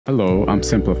Hello, I'm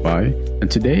Simplify,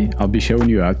 and today I'll be showing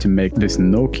you how to make this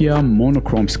Nokia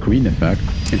Monochrome screen effect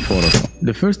in Photoshop.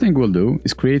 The first thing we'll do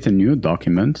is create a new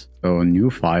document, so a new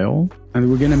file, and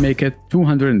we're gonna make it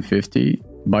 250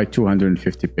 by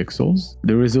 250 pixels.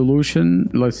 The resolution,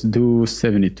 let's do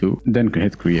 72, then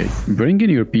hit create. Bring in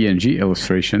your PNG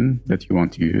illustration that you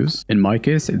want to use. In my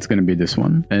case, it's gonna be this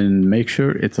one, and make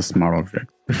sure it's a smart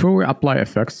object. Before we apply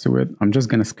effects to it, I'm just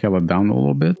gonna scale it down a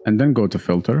little bit, and then go to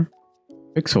filter,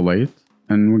 pixelate,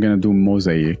 and we're gonna do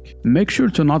mosaic. Make sure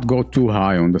to not go too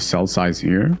high on the cell size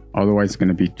here, otherwise it's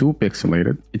gonna be too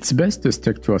pixelated. It's best to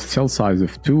stick to a cell size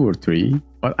of 2 or 3,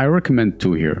 but I recommend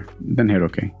 2 here, then hit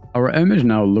OK. Our image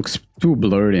now looks too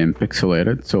blurry and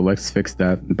pixelated, so let's fix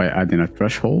that by adding a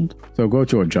threshold. So go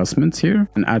to adjustments here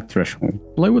and add threshold.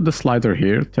 Play with the slider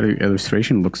here till your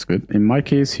illustration looks good. In my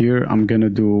case here, I'm gonna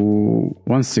do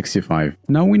 165.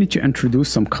 Now we need to introduce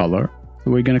some color.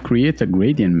 So we're gonna create a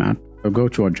gradient map. So go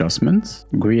to adjustments,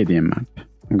 gradient map.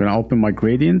 I'm gonna open my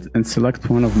gradient and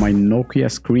select one of my Nokia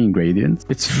screen gradients.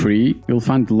 It's free. You'll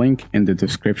find the link in the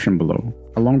description below,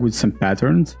 along with some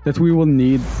patterns that we will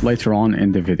need later on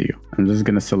in the video. I'm just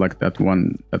gonna select that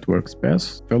one that works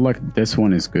best. Feel like this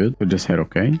one is good, so just hit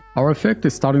OK. Our effect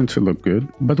is starting to look good,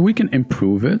 but we can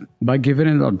improve it by giving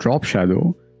it a drop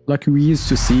shadow like we used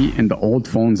to see in the old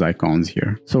phones icons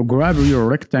here. So grab your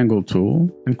rectangle tool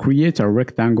and create a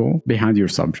rectangle behind your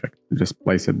subject. Just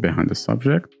place it behind the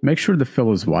subject. Make sure the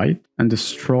fill is white and the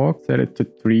stroke set it to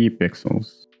 3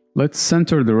 pixels. Let's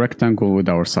center the rectangle with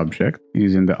our subject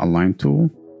using the align tool.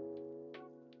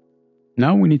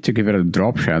 Now we need to give it a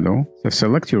drop shadow. So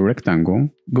select your rectangle,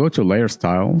 go to layer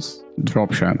styles,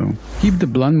 drop shadow. Keep the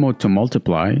blend mode to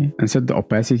multiply and set the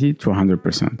opacity to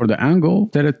 100%. For the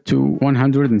angle, set it to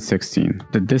 116.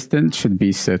 The distance should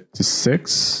be set to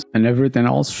 6 and everything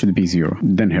else should be 0.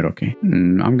 Then hit OK.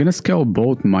 I'm gonna scale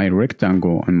both my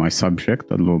rectangle and my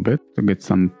subject a little bit to get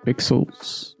some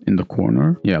pixels in the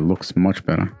corner. Yeah, looks much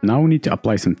better. Now we need to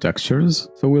apply some textures.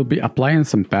 So we'll be applying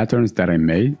some patterns that I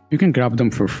made. You can grab them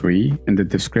for free in the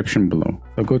description below.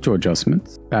 So go to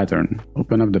adjustments, pattern,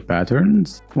 open up the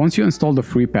patterns. Once you install the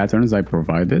free patterns I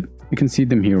provided, you can see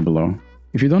them here below.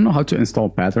 If you don't know how to install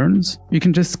patterns, you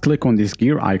can just click on this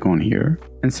gear icon here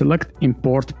and select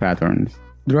import patterns.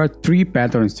 There are 3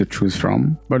 patterns to choose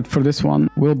from, but for this one,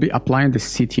 we'll be applying the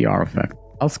CTR effect.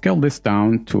 I'll scale this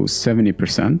down to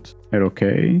 70%, hit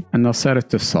OK, and I'll set it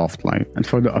to soft light. And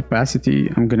for the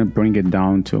opacity, I'm gonna bring it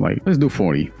down to let's do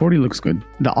 40. 40 looks good.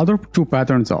 The other 2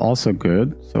 patterns are also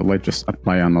good, so let's just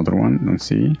apply another one and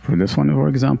see. For this one, for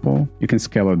example, you can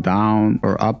scale it down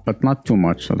or up, but not too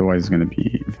much, otherwise it's gonna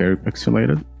be very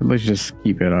pixelated. But let's just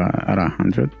keep it at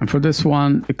 100. And for this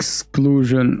one,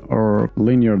 exclusion or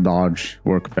linear dodge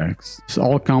work best. This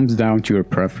all comes down to your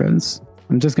preference.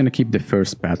 I'm just gonna keep the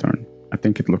first pattern. I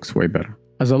think it looks way better.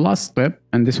 As a last step,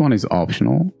 and this one is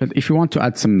optional, but if you want to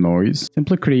add some noise,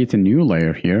 simply create a new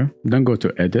layer here, then go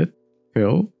to edit,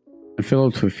 fill, and fill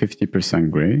it with 50%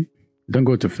 gray. Then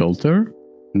go to filter,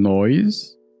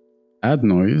 noise, add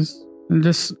noise, and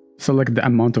just select the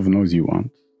amount of noise you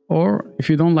want. Or if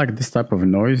you don't like this type of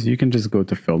noise, you can just go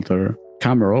to filter,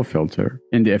 camera raw filter.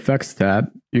 In the effects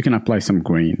tab, you can apply some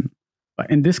grain.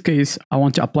 But in this case, I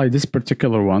want to apply this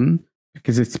particular one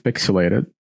because it's pixelated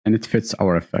and it fits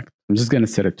our effect. I'm just gonna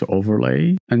set it to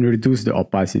overlay and reduce the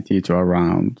opacity to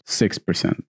around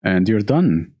 6%. And you're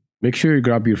done. Make sure you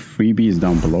grab your freebies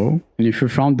down below. And if you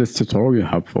found this tutorial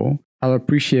helpful, I'll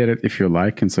appreciate it if you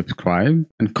like and subscribe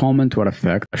and comment what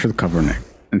effect I should cover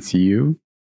next. And see you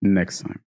next time.